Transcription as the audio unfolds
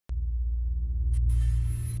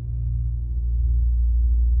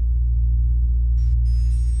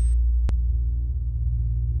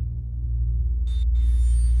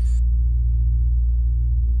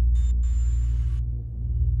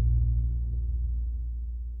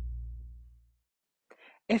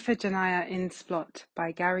Iphigenia in Splott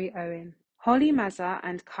by Gary Owen. Holly Mazur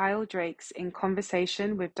and Kyle Drakes in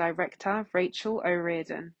conversation with director Rachel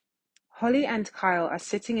O'Riordan. Holly and Kyle are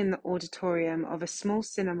sitting in the auditorium of a small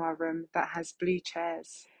cinema room that has blue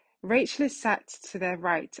chairs. Rachel is sat to their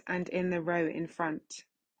right and in the row in front.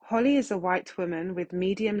 Holly is a white woman with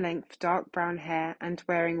medium-length dark brown hair and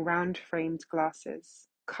wearing round-framed glasses.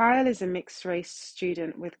 Kyle is a mixed-race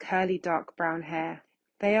student with curly dark brown hair.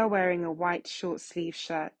 They are wearing a white short-sleeve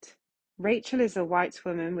shirt. Rachel is a white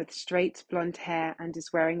woman with straight blonde hair and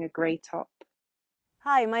is wearing a grey top.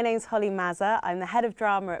 Hi, my name's Holly Mazur. I'm the head of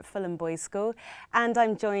drama at Fulham Boys School, and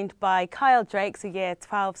I'm joined by Kyle Drakes, a Year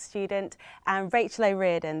 12 student, and Rachel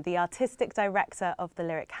O'Riordan, the artistic director of the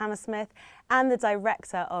Lyric Hammersmith and the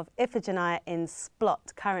director of Iphigenia in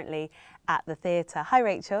Splott, currently at the theatre. Hi,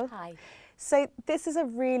 Rachel. Hi. So this is a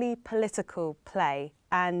really political play,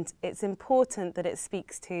 and it's important that it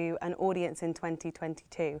speaks to an audience in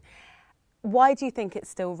 2022. Why do you think it's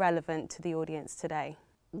still relevant to the audience today?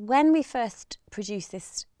 When we first produced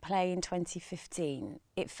this play in 2015,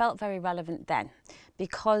 it felt very relevant then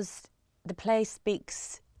because the play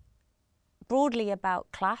speaks broadly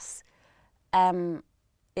about class.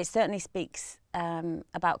 It certainly speaks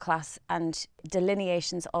about class and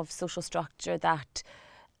delineations of social structure that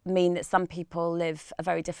mean that some people live a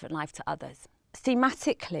very different life to others.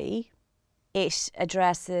 Thematically, it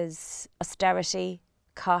addresses austerity,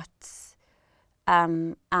 cuts,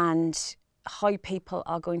 and how people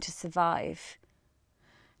are going to survive.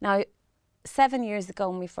 Now, 7 years ago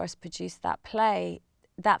when we first produced that play,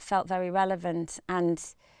 that felt very relevant, and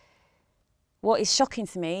what is shocking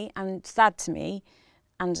to me and sad to me,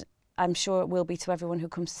 and I'm sure it will be to everyone who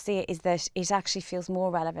comes to see it, is that it actually feels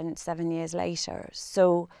more relevant 7 years later.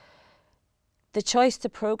 So the choice to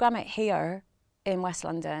programme it here in West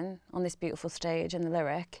London on this beautiful stage in the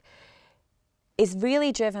Lyric is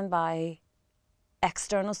really driven by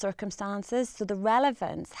external circumstances. So the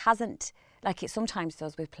relevance hasn't, like it sometimes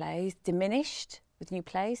does with plays, diminished with new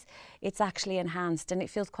plays. It's actually enhanced, and it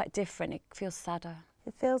feels quite different. It feels sadder.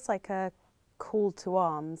 It feels like a call to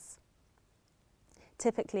arms.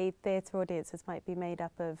 Typically, theatre audiences might be made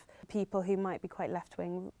up of people who might be quite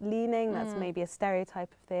left-wing leaning. That's maybe a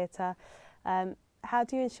stereotype of theatre. How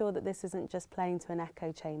do you ensure that this isn't just playing to an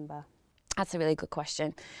echo chamber? That's a really good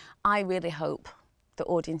question. I really hope the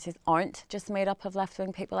audiences aren't just made up of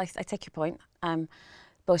left-wing people. I take your point.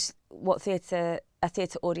 But what a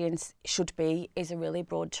theatre audience should be is a really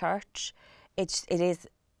broad church. It is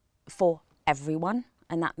for everyone,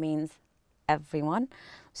 and that means everyone.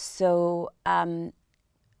 So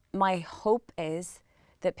my hope is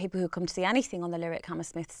that people who come to see anything on the Lyric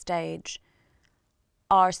Hammersmith stage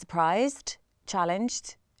are surprised,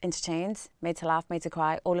 challenged, entertained, made to laugh, made to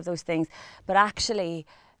cry, all of those things. But actually,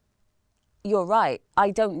 you're right.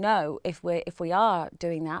 I don't know if we are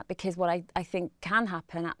doing that, because what I think can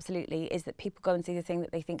happen absolutely is that people go and see the thing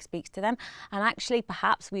that they think speaks to them, and actually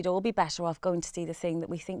perhaps we'd all be better off going to see the thing that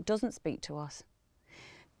we think doesn't speak to us.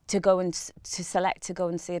 To go and select to go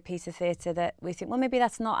and see a piece of theatre that we think, well, maybe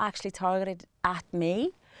that's not actually targeted at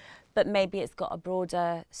me, but maybe it's got a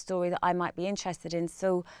broader story that I might be interested in.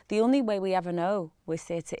 So the only way we ever know with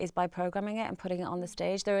theatre is by programming it and putting it on the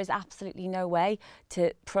stage. There is absolutely no way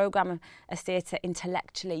to programme a theatre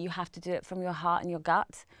intellectually. You have to do it from your heart and your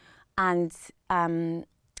gut, and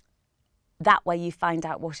that way you find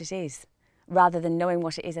out what it is, rather than knowing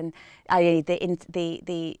what it is. And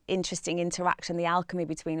the interesting interaction, the alchemy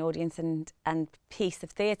between audience and piece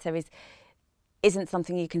of theatre isn't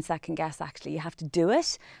something you can second guess. Actually, you have to do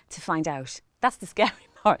it to find out. That's the scary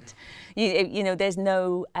part. You know, there's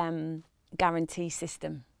no guarantee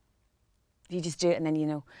system. You just do it and then you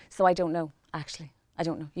know. So I don't know, actually. I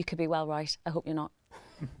don't know. You could be well right. I hope you're not.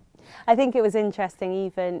 I think it was interesting,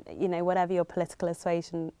 even, you know, whatever your political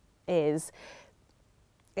persuasion is,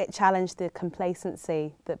 it challenged the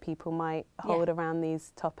complacency that people might hold around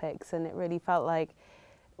these topics, and it really felt like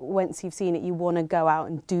once you've seen it, you want to go out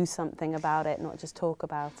and do something about it, not just talk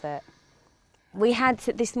about it. We had,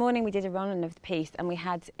 this morning we did a run of the piece, and we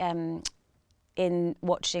had, in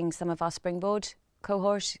watching some of our Springboard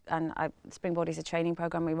cohort, and Springboard is a training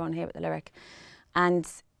programme we run here at the Lyric, and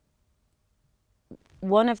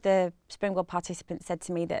one of the Springboard participants said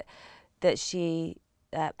to me that she,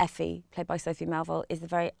 Effie, played by Sophie Melville, is a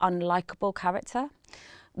very unlikable character,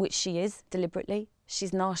 which she is deliberately.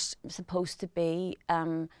 She's not supposed to be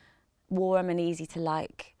warm and easy to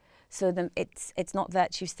like. So it's not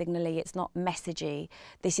virtue signally, it's not messagey.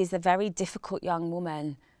 This is a very difficult young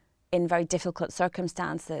woman in very difficult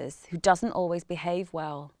circumstances who doesn't always behave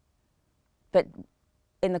well. But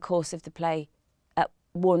in the course of the play, at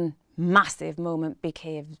one massive moment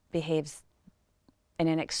behaves in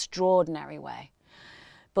an extraordinary way.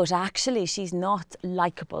 But actually she's not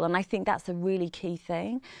likeable, and I think that's a really key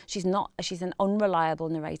thing. She's an unreliable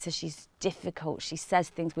narrator. She's difficult. She says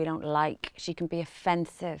things we don't like. She can be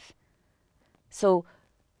offensive. So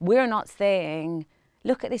we're not saying,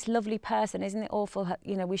 look at this lovely person, isn't it awful?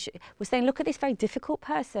 You know, we're saying, look at this very difficult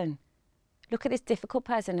person. Look at this difficult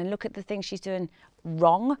person and look at the things she's doing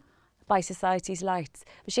wrong by society's lights.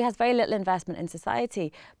 But she has very little investment in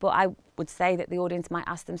society. But I would say that the audience might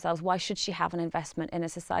ask themselves, why should she have an investment in a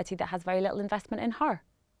society that has very little investment in her?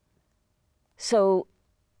 So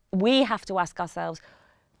we have to ask ourselves,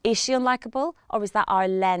 is she unlikable, or is that our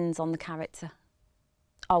lens on the character?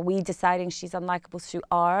 Are we deciding she's unlikable through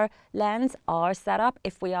our lens, our setup?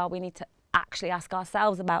 If we are, we need to actually ask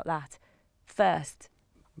ourselves about that first.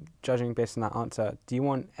 Judging based on that answer, do you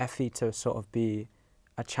want Effie to sort of be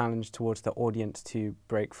a challenge towards the audience to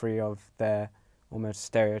break free of their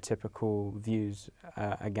almost stereotypical views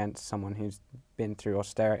against someone who's been through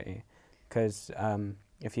austerity? Because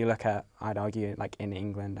if you look at, I'd argue, like in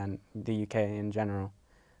England and the UK in general,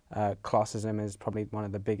 classism is probably one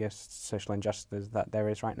of the biggest social injustices that there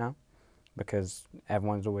is right now, because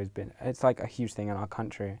everyone's always been, it's like a huge thing in our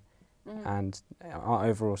country and our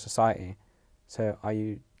overall society. So are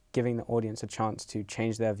you giving the audience a chance to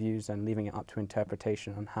change their views and leaving it up to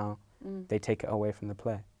interpretation on how they take it away from the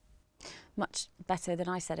play? Much better than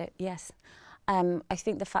I said it, yes. I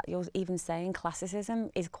think the fact you're even saying classicism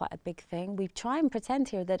is quite a big thing. We try and pretend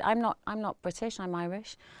here that I'm not British, I'm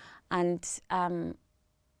Irish, and I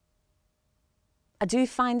do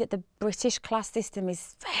find that the British class system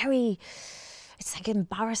is it's like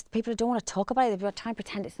embarrassed. People don't want to talk about it. They try and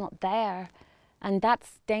pretend it's not there, and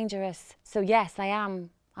that's dangerous. So yes, I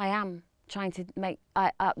am trying to make,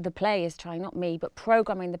 the play is trying, not me, but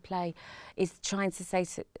programming the play is trying to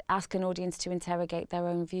ask an audience to interrogate their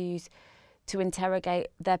own views, to interrogate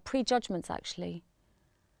their prejudgments actually.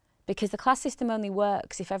 Because the class system only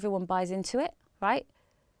works if everyone buys into it, right?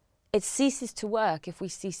 It ceases to work if we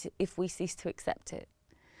cease to accept it.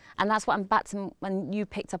 And that's what I'm back to when you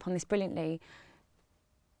picked up on this brilliantly.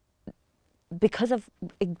 Because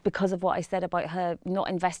of what I said about her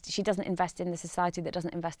she doesn't invest in the society that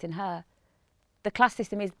doesn't invest in her. The class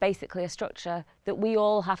system is basically a structure that we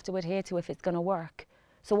all have to adhere to if it's going to work.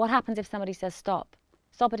 So what happens if somebody says stop?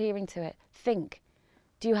 Stop adhering to it. Think.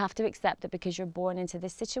 Do you have to accept that because you're born into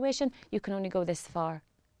this situation, you can only go this far?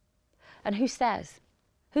 And who says?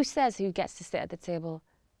 Who says who gets to sit at the table?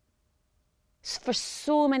 For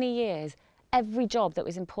so many years, every job that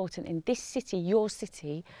was important in this city, your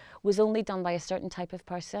city, was only done by a certain type of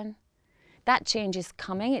person. That change is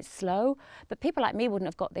coming, it's slow, but people like me wouldn't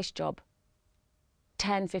have got this job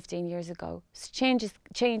 10, 15 years ago. So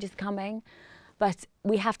change is coming, but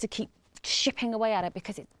we have to keep chipping away at it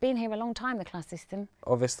because it's been here a long time, the class system.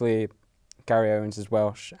 Obviously, Gary Owens is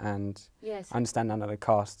Welsh, and yes. I understand none of the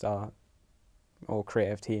cast or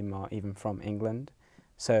creative team are even from England.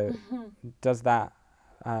 So does that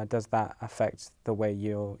affect the way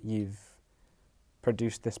you've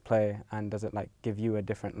produced this play, and does it like give you a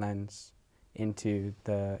different lens into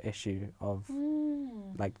the issue of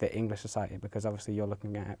like the English society, because obviously you're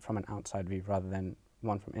looking at it from an outside view rather than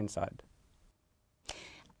one from inside?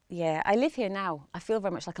 Yeah, I live here now. I feel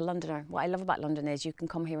very much like a Londoner. What I love about London is you can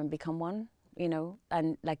come here and become one, you know,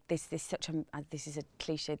 and like this is a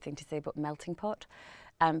cliched thing to say, but melting pot.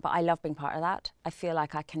 But I love being part of that. I feel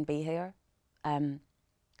like I can be here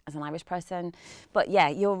as an Irish person. But yeah,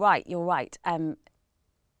 you're right.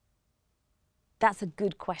 That's a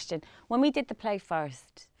good question. When we did the play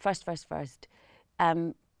first,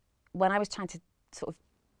 when I was trying to sort of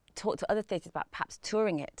talk to other theatres about perhaps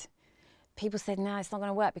touring it, people said, no, it's not going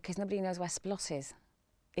to work because nobody knows where Splott is.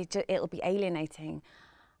 It'll be alienating.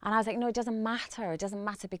 And I was like, no, it doesn't matter. It doesn't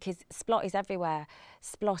matter because Splott is everywhere.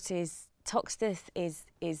 Splott is Toxteth, is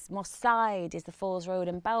Moss Side, is the Falls Road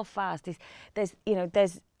in Belfast. There's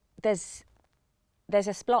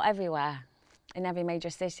a Splott everywhere in every major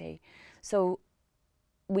city. So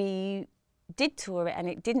we did tour it and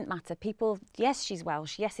it didn't matter. People, yes, she's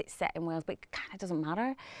Welsh, yes, it's set in Wales, but it kind of doesn't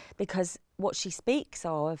matter because what she speaks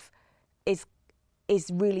of is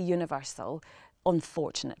really universal,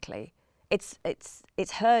 unfortunately. It's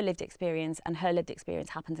her lived experience, and her lived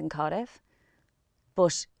experience happens in Cardiff.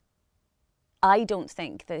 But I don't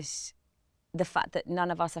think that the fact that none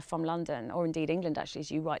of us are from London, or indeed England, actually,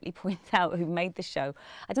 as you rightly point out, who made the show,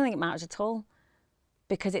 I don't think it matters at all,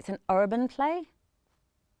 because it's an urban play.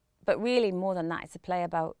 But really, more than that, it's a play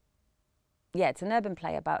about, yeah, it's an urban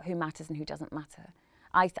play about who matters and who doesn't matter.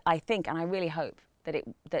 I think, and I really hope, that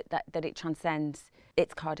it transcends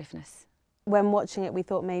its Cardiffness. When watching it, we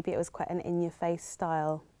thought maybe it was quite an in-your-face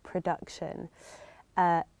style production.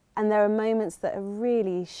 And there are moments that are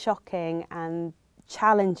really shocking and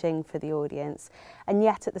challenging for the audience, and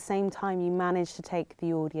yet at the same time you manage to take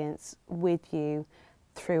the audience with you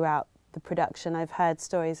throughout the production. I've heard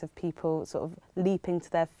stories of people sort of leaping to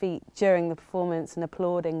their feet during the performance and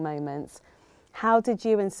applauding moments. How did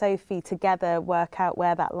you and Sophie together work out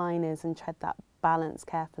where that line is and tread that balance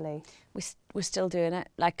carefully? We're still doing it.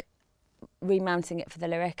 Like, remounting it for the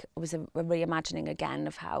lyric was a reimagining again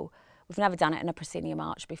of how we've never done it in a proscenium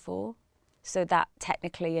arch before. So that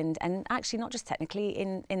technically and actually not just technically,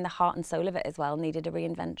 in the heart and soul of it as well, needed a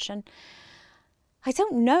reinvention. I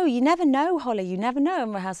don't know. You never know, Holly. You never know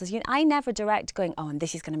in rehearsals. I never direct going, oh, and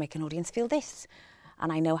this is going to make an audience feel this.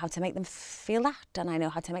 And I know how to make them feel that. And I know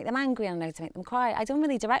how to make them angry. And I know how to make them cry. I don't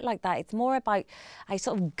really direct like that. It's more about, I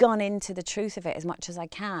sort of gone into the truth of it as much as I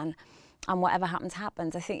can. And whatever happens,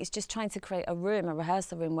 happens. I think it's just trying to create a room, a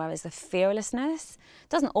rehearsal room, where there's a fearlessness. It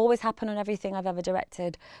doesn't always happen on everything I've ever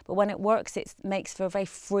directed. But when it works, it makes for a very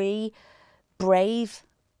free, brave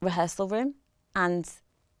rehearsal room. And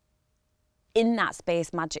in that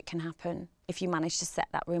space, magic can happen if you manage to set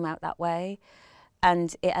that room out that way.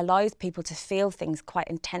 And it allows people to feel things quite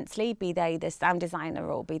intensely, be they the sound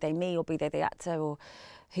designer or be they me or be they the actor or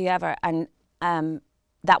whoever. And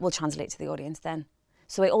that will translate to the audience then.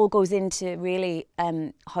 So it all goes into really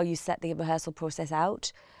how you set the rehearsal process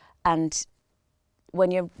out. And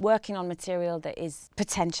when you're working on material that is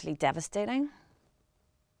potentially devastating,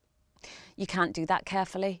 you can't do that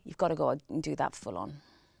carefully. You've got to go and do that full on.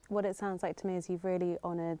 What it sounds like to me is you've really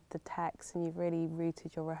honoured the text and you've really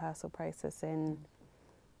rooted your rehearsal process in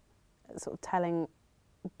sort of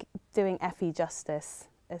doing Effie justice,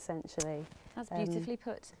 essentially. That's beautifully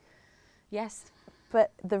put. Yes.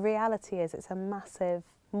 But the reality is it's a massive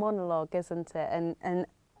monologue, isn't it? And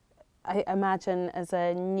I imagine as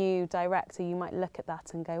a new director you might look at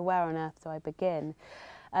that and go, where on earth do I begin?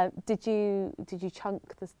 Did you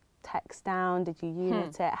chunk the text down? Did you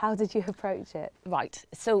unit it? How did you approach it? Right.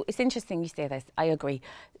 So it's interesting you say this. I agree.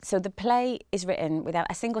 So the play is written without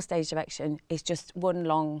a single stage direction. It's just one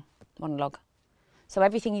long monologue. So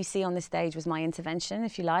everything you see on the stage was my intervention,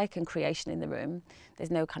 if you like, and creation in the room. There's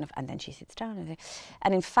no kind of, and then she sits down.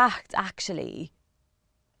 And in fact, actually,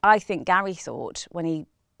 I think Gary thought when he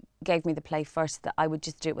gave me the play first that I would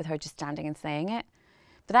just do it with her just standing and saying it.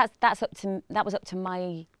 But that was up to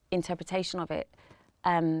my interpretation of it,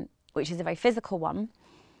 which is a very physical one.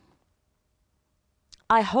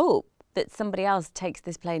 I hope that somebody else takes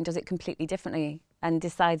this play and does it completely differently and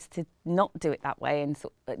decides to not do it that way and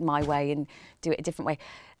my way and do it a different way.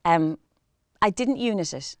 I didn't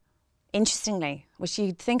unit it, interestingly, which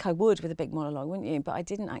you'd think I would with a big monologue, wouldn't you? But I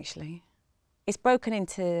didn't actually. It's broken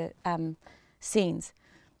into scenes.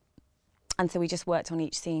 And so we just worked on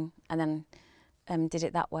each scene and then did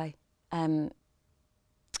it that way.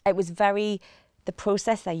 It was the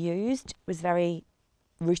process I used was very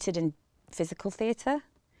rooted in physical theatre.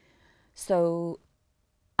 So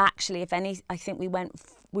actually, if any, I think we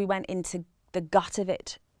went into the gut of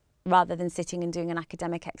it rather than sitting and doing an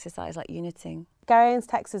academic exercise like uniting. Gary Owen's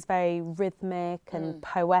text is very rhythmic and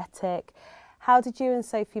poetic. How did you and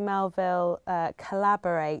Sophie Melville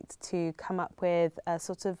collaborate to come up with a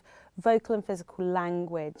sort of vocal and physical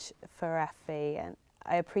language for Effie? And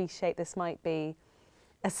I appreciate this might be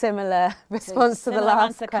a similar response to the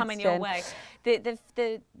last question. Coming your way.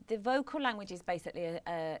 The vocal language is basically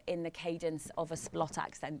in the cadence of a Splott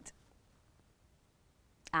accent,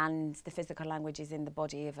 and the physical language is in the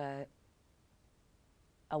body of a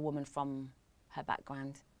woman from her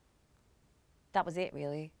background. That was it,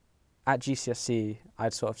 really. At GCSE,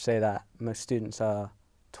 I'd sort of say that most students are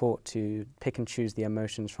taught to pick and choose the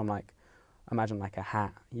emotions from, like, imagine like a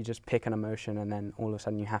hat. You just pick an emotion and then all of a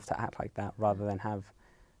sudden you have to act like that, rather than have,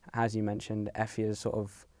 as you mentioned, Effie is sort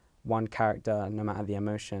of one character no matter the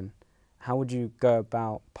emotion. How would you go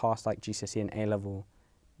about past like GCSE and A-level,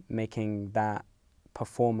 making that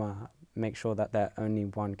performer make sure that they're only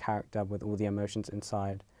one character with all the emotions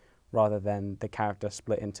inside, rather than the character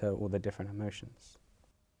split into all the different emotions?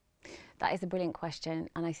 That is a brilliant question,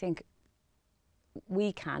 and I think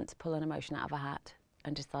we can't pull an emotion out of a hat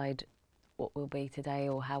and decide what we'll be today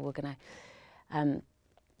or how we're going to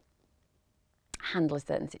handle a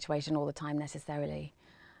certain situation all the time necessarily.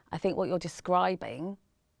 I think what you're describing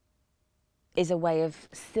is a way of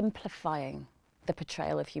simplifying the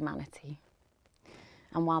portrayal of humanity.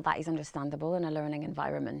 And while that is understandable in a learning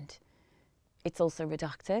environment, it's also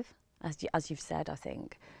reductive, as you've said, I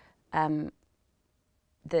think,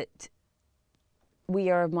 that we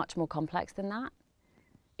are much more complex than that.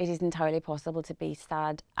 it is entirely possible to be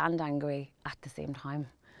sad and angry at the same time,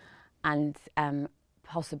 and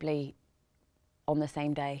possibly on the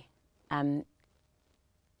same day.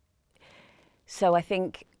 So I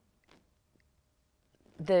think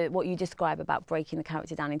what you describe about breaking the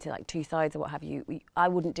character down into like two sides or what have you, I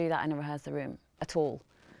wouldn't do that in a rehearsal room at all,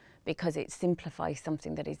 because it simplifies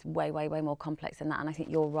something that is way, way, way more complex than that. And I think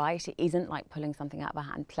you're right, it isn't like pulling something out of a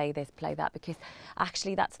hat and play this, play that, because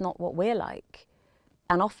actually that's not what we're like.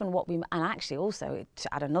 And often and actually also,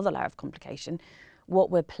 to add another layer of complication,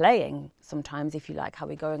 what we're playing sometimes, if you like, how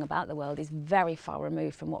we're going about the world, is very far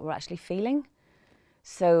removed from what we're actually feeling.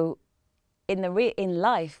 So in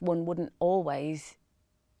life, one wouldn't always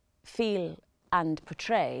feel and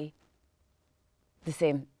portray the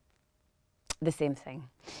same thing.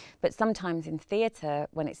 But sometimes in theatre,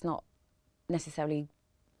 when it's not necessarily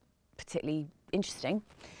particularly interesting,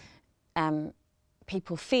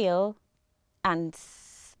 people feel and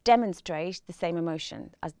demonstrate the same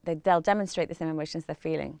emotion. They'll demonstrate the same emotions they're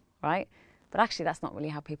feeling, right? But actually that's not really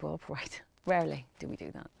how people operate. Rarely do we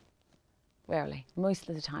do that. Rarely. Most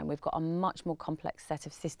of the time we've got a much more complex set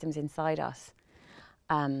of systems inside us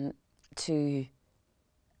to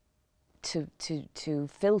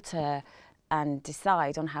filter and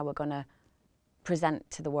decide on how we're going to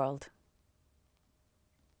present to the world.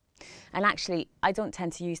 And actually, I don't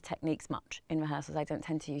tend to use techniques much in rehearsals. I don't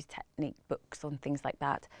tend to use technique books on things like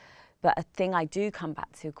that. But a thing I do come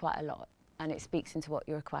back to quite a lot, and it speaks into what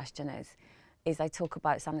your question is I talk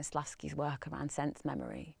about Stanislavski's work around sense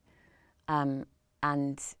memory. And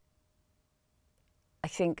I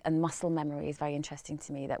think, and muscle memory is very interesting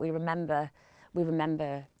to me, that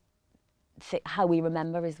how we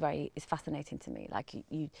remember is fascinating to me. Like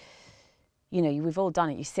you know, we've all done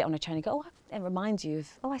it. You sit on a chair and you go, oh, it reminds you of,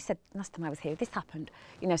 oh, I said last time I was here, this happened.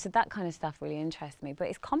 You know, so that kind of stuff really interests me. But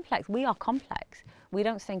it's complex. We are complex. We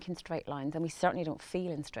don't think in straight lines, and we certainly don't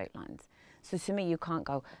feel in straight lines. So to me, you can't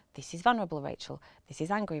go, this is vulnerable Rachel, this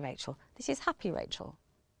is angry Rachel, this is happy Rachel.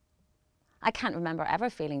 I can't remember ever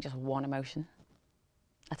feeling just one emotion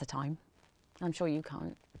at a time. I'm sure you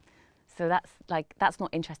can't. So that's not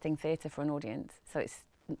interesting theatre for an audience. So it's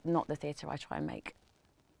not the theatre I try and make.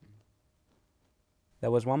 There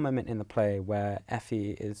was one moment in the play where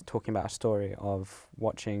Effie is talking about a story of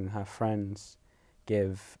watching her friends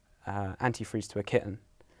give antifreeze to a kitten,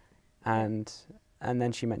 and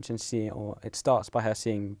then she mentions it starts by her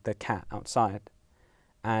seeing the cat outside,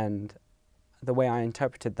 and the way I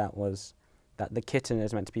interpreted that was that the kitten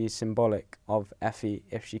is meant to be symbolic of Effie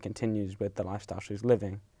if she continues with the lifestyle she's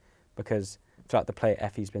living, because throughout the play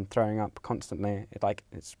Effie's been throwing up constantly.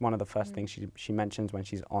 It's one of the first things she mentions when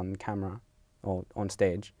she's on camera or on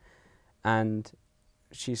stage, and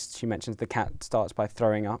she mentions the cat starts by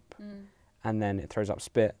throwing up, and then it throws up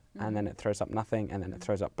spit, and then it throws up nothing, and then it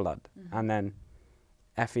throws up blood. And then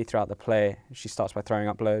Effie throughout the play, she starts by throwing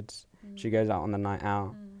up loads. She goes out on the night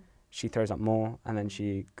out, she throws up more, and then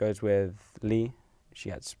she goes with Lee. She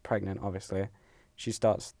gets pregnant, obviously. She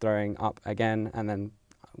starts throwing up again, and then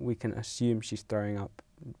we can assume she's throwing up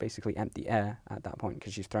basically empty air at that point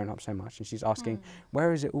because she's thrown up so much, and she's asking,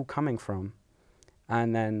 where is it all coming from?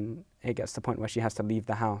 And then it gets to the point where she has to leave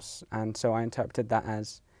the house. And so I interpreted that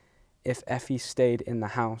as, if Effie stayed in the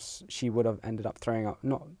house, she would have ended up throwing up,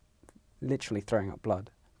 not literally throwing up blood,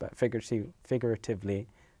 but figuratively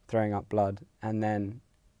throwing up blood, and then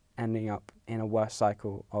ending up in a worse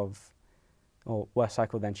cycle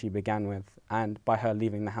than she began with. And by her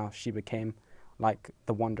leaving the house, she became like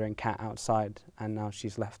the wandering cat outside, and now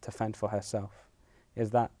she's left to fend for herself.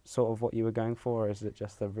 Is that sort of what you were going for, or is it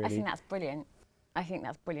just a really... I think that's brilliant. I think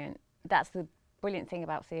that's brilliant. That's the brilliant thing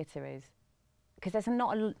about theatre, is because there's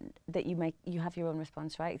not that you have your own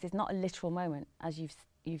response, right? There's not a literal moment, as you've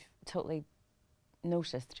totally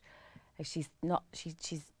noticed. She's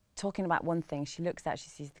talking about one thing. She looks out, she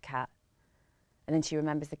sees the cat, and then she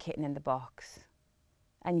remembers the kitten in the box.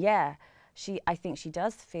 And yeah, I think she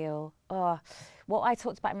does feel. What I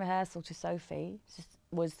talked about in rehearsal to Sophie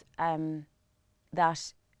was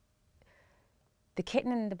that the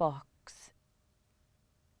kitten in the box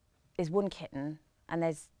is one kitten, and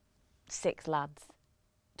there's 6 lads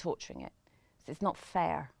torturing it. So it's not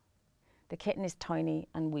fair. The kitten is tiny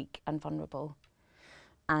and weak and vulnerable.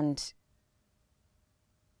 And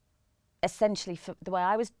essentially, the way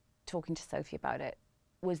I was talking to Sophie about it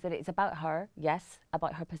was that it's about her, yes,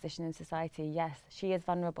 about her position in society, yes, she is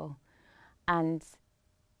vulnerable. And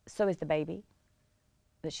so is the baby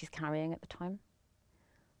that she's carrying at the time.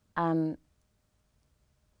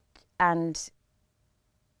 And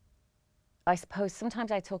I suppose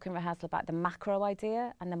sometimes I talk in rehearsal about the macro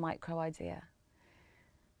idea and the micro idea.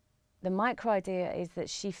 The micro idea is that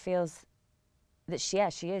she feels that she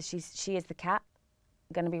is the cat,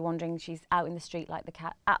 going to be wandering. She's out in the street like the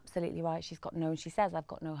cat. Absolutely right. She says, I've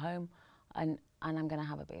got no home, and I'm going to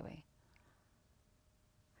have a baby.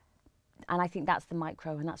 And I think that's the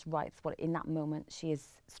micro, and that's right. It's what in that moment she is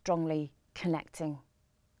strongly connecting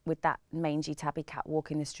with that mangy tabby cat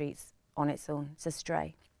walking the streets on its own. It's a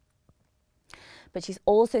stray. But she's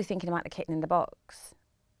also thinking about the kitten in the box,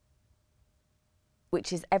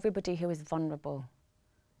 which is everybody who is vulnerable.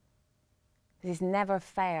 It is never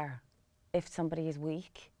fair if somebody is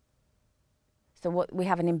weak. So we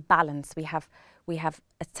have an imbalance. We have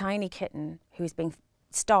a tiny kitten who is being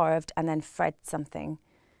starved and then fed something.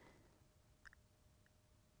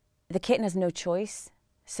 The kitten has no choice,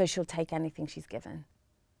 so she'll take anything she's given.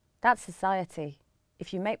 That's society.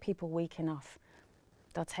 If you make people weak enough,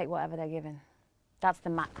 they'll take whatever they're given. That's the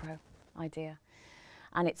macro idea.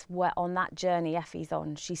 And it's where on that journey Effie's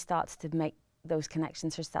on, she starts to make those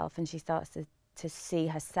connections herself, and she starts to see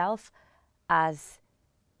herself as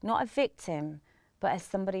not a victim, but as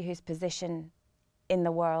somebody whose position in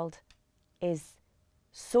the world is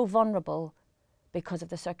so vulnerable because of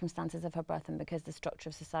the circumstances of her birth and because the structure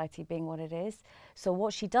of society being what it is. So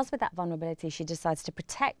what she does with that vulnerability, she decides to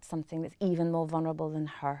protect something that's even more vulnerable than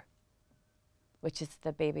her, which is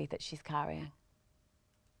the baby that she's carrying.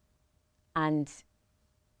 And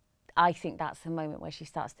I think that's the moment where she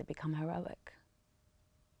starts to become heroic.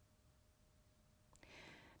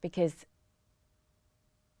 Because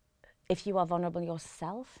if you are vulnerable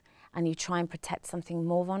yourself and you try and protect something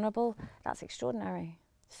more vulnerable, that's extraordinary.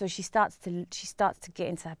 So she starts to get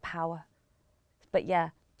into her power. But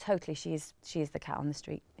yeah, totally, she is the cat on the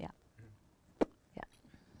street. Yeah. Yeah.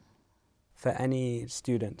 For any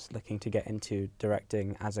students looking to get into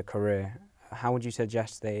directing as a career, how would you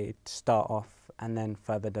suggest they start off and then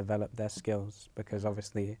further develop their skills? Because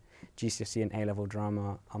obviously GCSE and A-level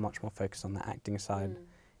drama are much more focused on the acting side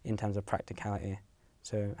in terms of practicality.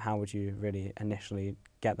 So how would you really initially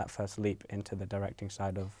get that first leap into the directing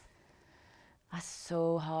side of? That's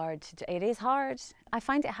so hard to do. It is hard. I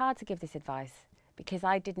find it hard to give this advice because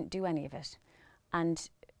I didn't do any of it. And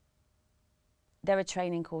there are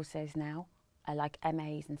training courses now, like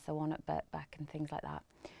MAs and so on at Birkbeck and things like that.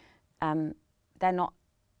 They're not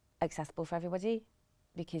accessible for everybody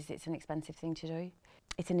because it's an expensive thing to do.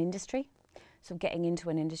 It's an industry, so getting into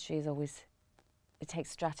an industry is always, it takes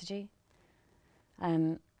strategy.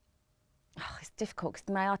 It's difficult because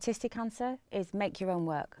my artistic answer is make your own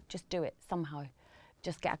work. Just do it somehow.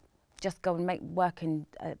 Just go and make work in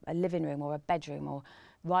a living room or a bedroom, or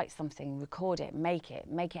write something, record it, make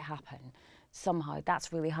it happen somehow.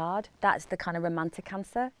 That's really hard. That's the kind of romantic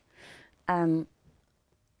answer.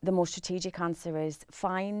 The more strategic answer is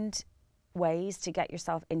find ways to get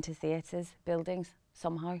yourself into theatres, buildings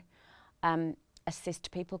somehow. Assist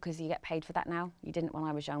people because you get paid for that now. You didn't when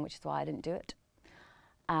I was young, which is why I didn't do it.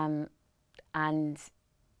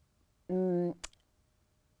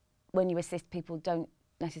 When you assist people, don't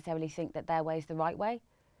necessarily think that their way is the right way,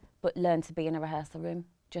 but learn to be in a rehearsal room.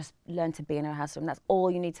 Just learn to be in a rehearsal room. That's all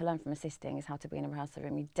you need to learn from assisting, is how to be in a rehearsal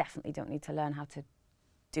room. You definitely don't need to learn how to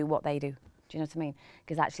do what they do. Do you know what I mean?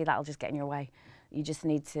 Because actually that'll just get in your way. You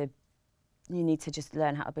need to just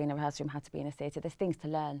learn how to be in a rehearsal room, how to be in a theatre. There's things to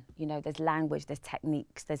learn, you know, there's language, there's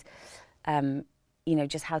techniques, there's, you know,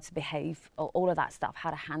 just how to behave, all of that stuff, how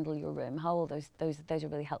to handle your room, how all those are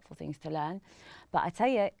really helpful things to learn. But I tell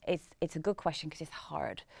you, it's a good question because it's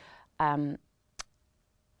hard. And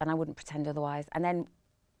I wouldn't pretend otherwise. And then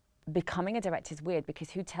becoming a director is weird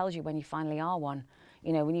because who tells you when you finally are one?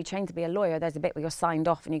 You know, when you train to be a lawyer, there's a bit where you're signed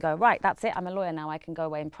off and you go, right, that's it, I'm a lawyer now, I can go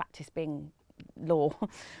away and practice being law.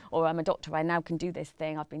 Or I'm a doctor, I now can do this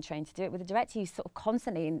thing, I've been trained to do it. With a director, you sort of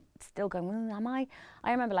constantly still going, well, am I?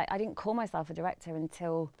 I remember, like, I didn't call myself a director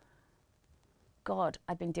until, God,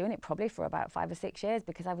 I'd been doing it probably for about 5 or 6 years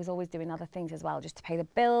because I was always doing other things as well, just to pay the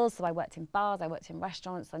bills. So I worked in bars, I worked in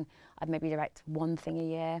restaurants, and I'd maybe direct one thing a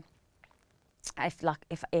year, if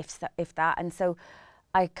that. And so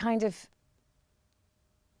I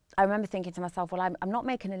remember thinking to myself, well, I'm not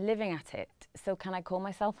making a living at it, so can I call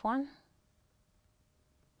myself one?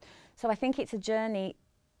 So I think it's a journey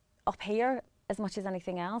up here as much as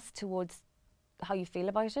anything else towards how you feel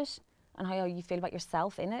about it and how you feel about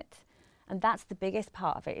yourself in it. And that's the biggest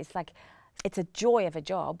part of it. It's like, it's a joy of a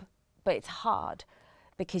job, but it's hard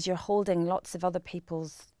because you're holding lots of other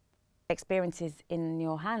people's experiences in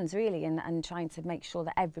your hands, really, and trying to make sure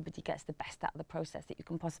that everybody gets the best out of the process that you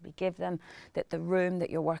can possibly give them, that the room that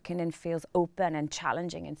you're working in feels open and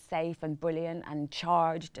challenging and safe and brilliant and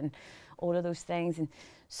charged and all of those things. And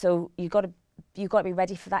so you've got to be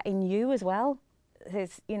ready for that in you as well.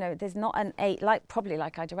 you know, there's not an A, probably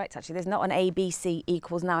like I direct actually, there's not an A, B, C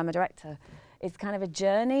equals now I'm a director. It's kind of a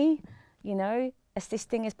journey, you know.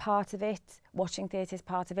 Assisting is part of it, watching theatre is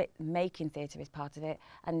part of it, making theatre is part of it.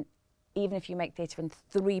 And even if you make theatre and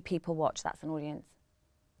 3 people watch, that's an audience.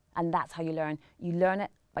 And that's how you learn. You learn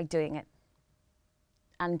it by doing it.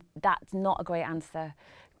 And that's not a great answer.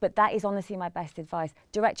 But that is honestly my best advice.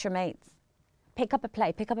 Direct your mates. Pick up a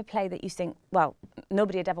play that you think, well,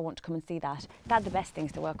 nobody would ever want to come and see that. That's the best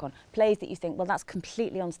things to work on. Plays that you think, well, that's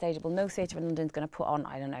completely unstageable. No theatre in London is going to put on,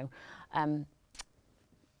 I don't know,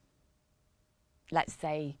 let's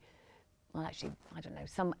say, well, actually, I don't know,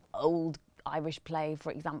 some old Irish play,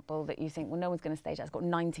 for example, that you think, well, no one's going to stage that. It's got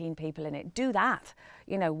 19 people in it. Do that.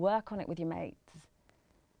 You know, work on it with your mates.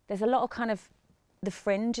 There's a lot of kind of, the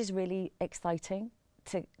fringe is really exciting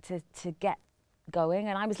to get going.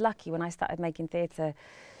 And I was lucky when I started making theatre.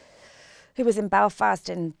 It was in Belfast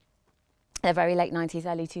in the very late 90s,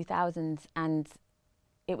 early 2000s. And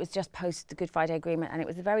it was just post the Good Friday Agreement. And it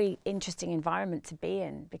was a very interesting environment to be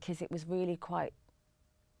in because it was really quite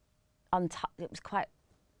it was quite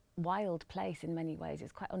wild place in many ways. It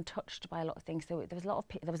was quite untouched by a lot of things. So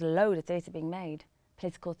there was a load of theatre being made,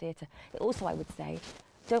 political theatre. Also, I would say,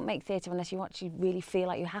 don't make theatre unless you actually really feel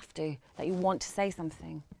like you have to, that you want to say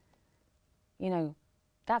something. You know,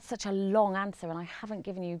 that's such a long answer, and I haven't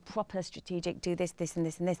given you proper strategic, do this, this, and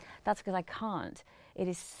this, and this. That's because I can't. It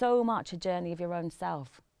is so much a journey of your own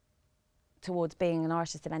self towards being an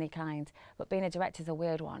artist of any kind. But being a director is a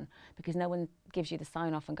weird one because no one gives you the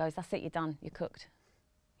sign off and goes, that's it, you're done, you're cooked.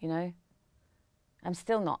 You know? I'm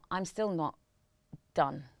still not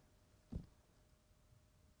done.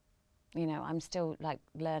 You know, I'm still like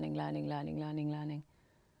learning and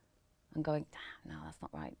going, no, that's not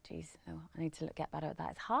right, geez, no, I need to get better at that.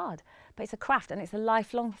 It's hard, but it's a craft and it's a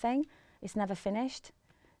lifelong thing. It's never finished.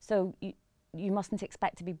 So you mustn't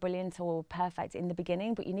expect to be brilliant or perfect in the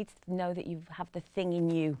beginning, but you need to know that you have the thing in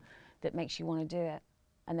you that makes you want to do it,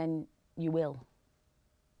 and then you will.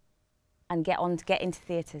 And get into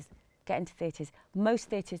theatres. Most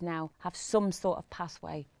theatres now have some sort of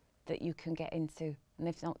pathway that you can get into, and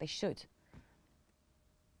if not, they should.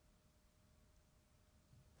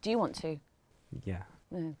 Do you want to? Yeah.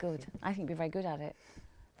 Good. I think you'd be very good at it.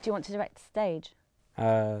 Do you want to direct the stage?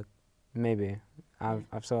 Maybe.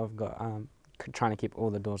 I've sort of got trying to keep all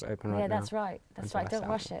the doors open right now. Yeah, that's right. That's right. Don't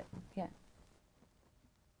rush it. Yeah.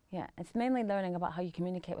 Yeah. It's mainly learning about how you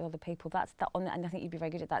communicate with other people. And I think you'd be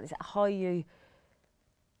very good at that. Is how you,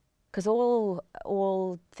 because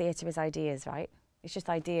all theatre is ideas, right? It's just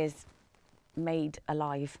ideas made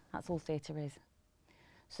alive. That's all theatre is.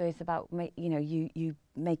 So it's about you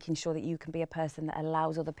making sure that you can be a person that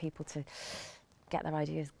allows other people to get their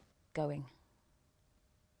ideas going.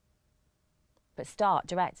 But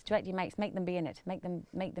direct your mates, make them be in it, make them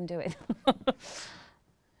do it.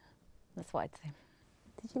 That's what I'd say.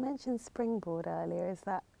 Did you mention Springboard earlier? Is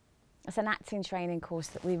that? It's an acting training course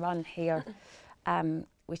that we run here,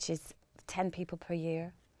 which is 10 people per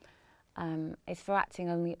year. It's for acting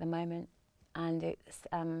only at the moment, and it's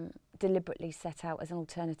deliberately set out as an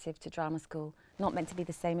alternative to drama school. Not meant to be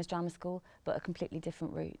the same as drama school, but a completely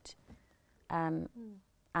different route. And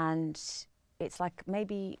it's like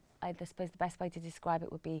maybe, I suppose the best way to describe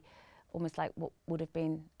it would be almost like what would have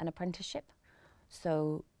been an apprenticeship.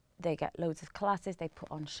 So they get loads of classes, they put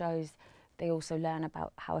on shows, they also learn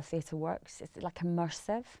about how a theatre works. It's like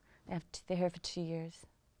immersive. They're here for 2 years.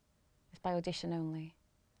 It's by audition only.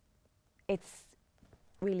 It's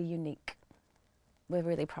really unique. We're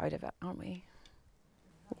really proud of it, aren't we?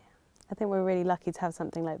 Yeah. I think we're really lucky to have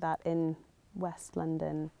something like that in West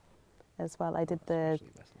London as well. I did the...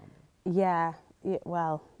 West London. Yeah,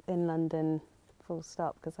 well, in London, full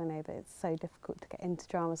stop, because I know that it's so difficult to get into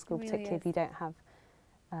drama school, really particularly if you don't have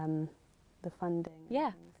the funding.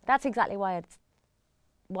 Yeah, that's exactly why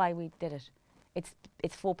we did it.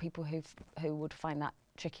 It's for people who would find that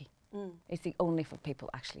tricky. It's only for people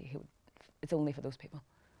actually it's only for those people.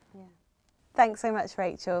 Yeah. Thanks so much,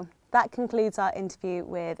 Rachel. That concludes our interview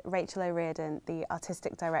with Rachel O'Riordan, the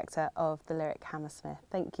Artistic Director of the Lyric Hammersmith.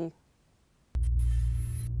 Thank you.